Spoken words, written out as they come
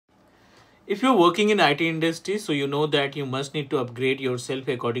If you're working in IT industry, so you know that you must need to upgrade yourself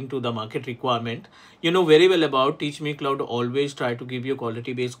according to the market requirement. You know very well about Teach Me Cloud always try to give you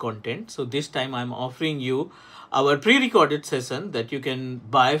quality based content. So this time I'm offering you our pre-recorded session that you can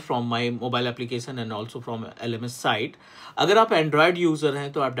buy from my mobile application and also from LMS site. अगर आप Android user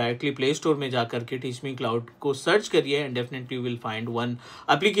हैं तो आप directly Play Store में जाकर के Teach Me Cloud को search करिए and definitely you will find one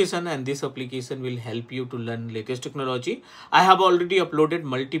application and this application will help you to learn latest technology. I have already uploaded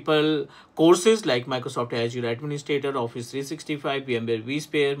multiple courses like Microsoft Azure Administrator, Office 365, VMware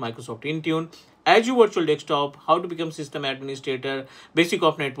vSphere, Microsoft Intune, Azure Virtual Desktop, how to become system administrator, basic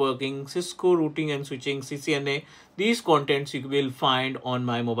of networking, Cisco routing and switching, CCNA. These contents you will find on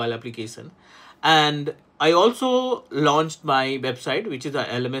my mobile application. And I also launched my website, which is a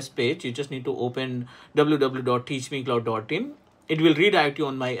LMS page. You just need to open www.teachmecloud.in. It will redirect you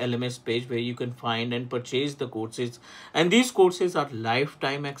on my LMS page where you can find and purchase the courses. And these courses are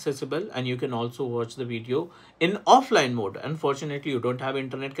lifetime accessible and you can also watch the video in offline mode. Unfortunately, you don't have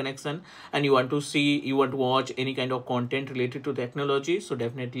internet connection and you want to watch any kind of content related to technology. So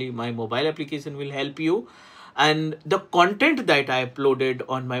definitely my mobile application will help you. And the content that I uploaded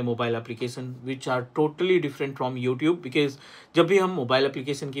on my mobile application which are totally different from YouTube, because जब भी हम mobile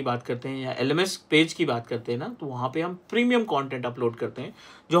application की बात करते हैं या LMS page की बात करते हैं ना, तो वहाँ पे हम प्रीमियम कंटेंट अपलोड करते हैं.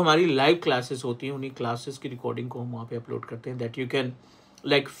 जो हमारी लाइव क्लासेस होती हैं उन्हीं क्लासेस की रिकॉर्डिंग को हम वहाँ पे अपलोड करते हैं, that you can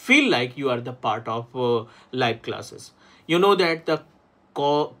like feel like you are the part of live classes. You know that the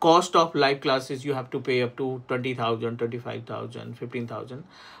cost of live classes you have to pay up to 20,000, 25,000, 15,000.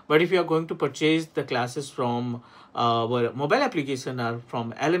 But if you are going to purchase the classes from our mobile application or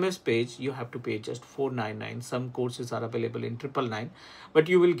from LMS page, you have to pay just 499. Some courses are available in 999, but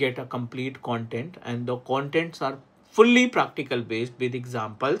you will get a complete content and the contents are fully practical based with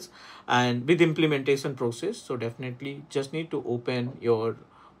examples and with implementation process. So definitely just need to open your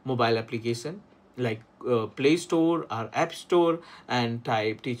mobile application like Play Store or App Store and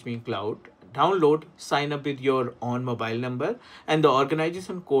type Teach Me Cloud. Download, sign up with your own mobile number, and the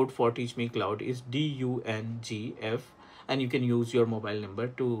organization code for Teach Me Cloud is DUNGF, and you can use your mobile number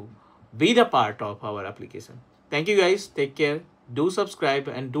to be the part of our application. Thank you guys. Take care. Do subscribe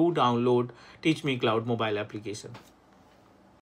and do download Teach Me Cloud mobile application.